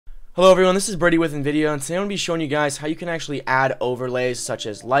Hello everyone, this is Brady with InVideo, and today I'm going to be showing you guys how you can actually add overlays such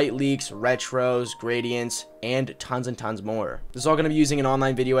as light leaks, retros, gradients, and tons more. This is all going to be using an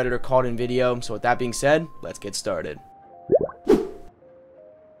online video editor called InVideo, so with that being said, let's get started.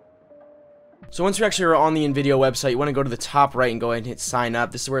 So once you actually are on the InVideo website, you want to go to the top right and go ahead and hit sign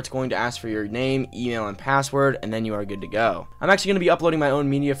up. This is where it's going to ask for your name, email, and password, and then you are good to go. I'm actually going to be uploading my own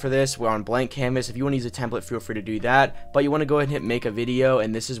media for this. We're on blank canvas. If you want to use a template, feel free to do that. But you want to go ahead and hit make a video,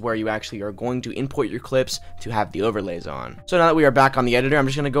 and this is where you actually are going to import your clips to have the overlays on. So now that we are back on the editor, I'm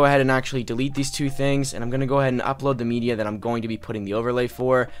just going to go ahead and actually delete these two things, and I'm going to go ahead and upload the media that I'm going to be putting the overlay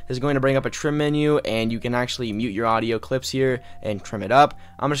for. This is going to bring up a trim menu, and you can actually mute your audio clips here and trim it up.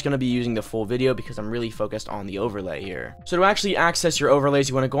 I'm just going to be using the full video because I'm really focused on the overlay here. So to actually access your overlays,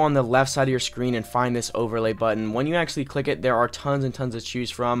 you want to go on the left side of your screen and find this overlay button. When you actually click it, there are tons and tons to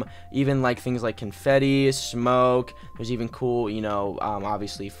choose from, even like things like confetti, smoke, there's even cool,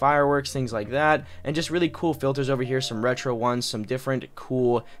 obviously fireworks, things like that, and just really cool filters over here, some retro ones, some different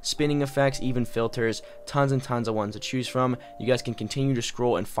cool spinning effects, even filters, tons and tons of ones to choose from. You guys can continue to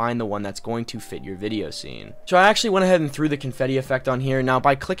scroll and find the one that's going to fit your video scene. So I actually went ahead and threw the confetti effect on here. Now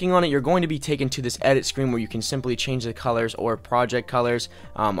by clicking on it, you're going to be taken to this edit screen where you can simply change the colors or project colors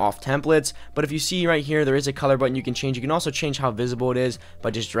off templates. But if you see right here, there is a color button you can change. You can also change how visible it is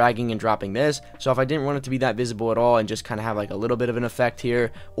by just dragging and dropping this. So if I didn't want it to be that visible at all and just kind of have like a little bit of an effect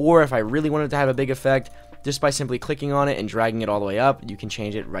here, or if I really wanted to have a big effect, just by simply clicking on it and dragging it all the way up, you can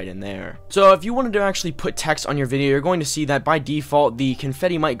change it right in there. So if you wanted to actually put text on your video, you're going to see that by default the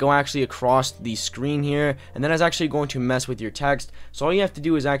confetti might go actually across the screen here, and that is actually going to mess with your text. So all you have to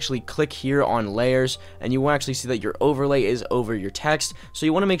do is actually click here on layers, and you will actually see that your overlay is over your text. So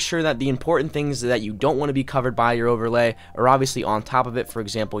you want to make sure that the important things that you don't want to be covered by your overlay are obviously on top of it, for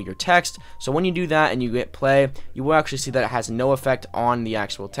example your text. So when you do that and you hit play, you will actually see that it has no effect on the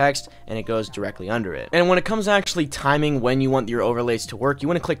actual text and it goes directly under it. And when it comes to actually timing when you want your overlays to work, you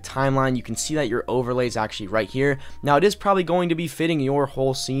want to click timeline. You can see that your overlay is actually right here. Now it is probably going to be fitting your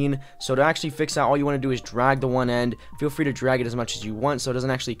whole scene, so to actually fix that, all you want to do is drag the one end. Feel free to drag it as much as you want so it doesn't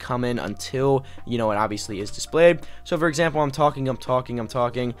actually come in until it obviously is displayed. So for example, I'm talking,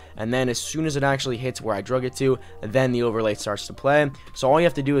 and then as soon as it actually hits where I drug it to, then the overlay starts to play. So all you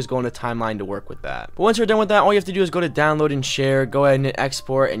have to do is go into timeline to work with that. But once you're done with that, all you have to do is go to download and share, go ahead and hit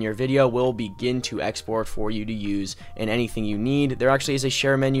export, and your video will begin to export for you to use in anything you need. There actually is a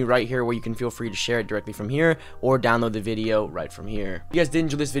share menu right here where you can feel free to share it directly from here or download the video right from here. If you guys did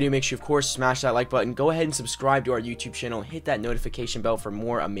enjoy this video, make sure you of course smash that like button, go ahead and subscribe to our YouTube channel, hit that notification bell for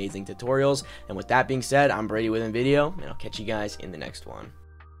more amazing tutorials. And with that being said, I'm Brady with InVideo, and I'll catch you guys in the next one.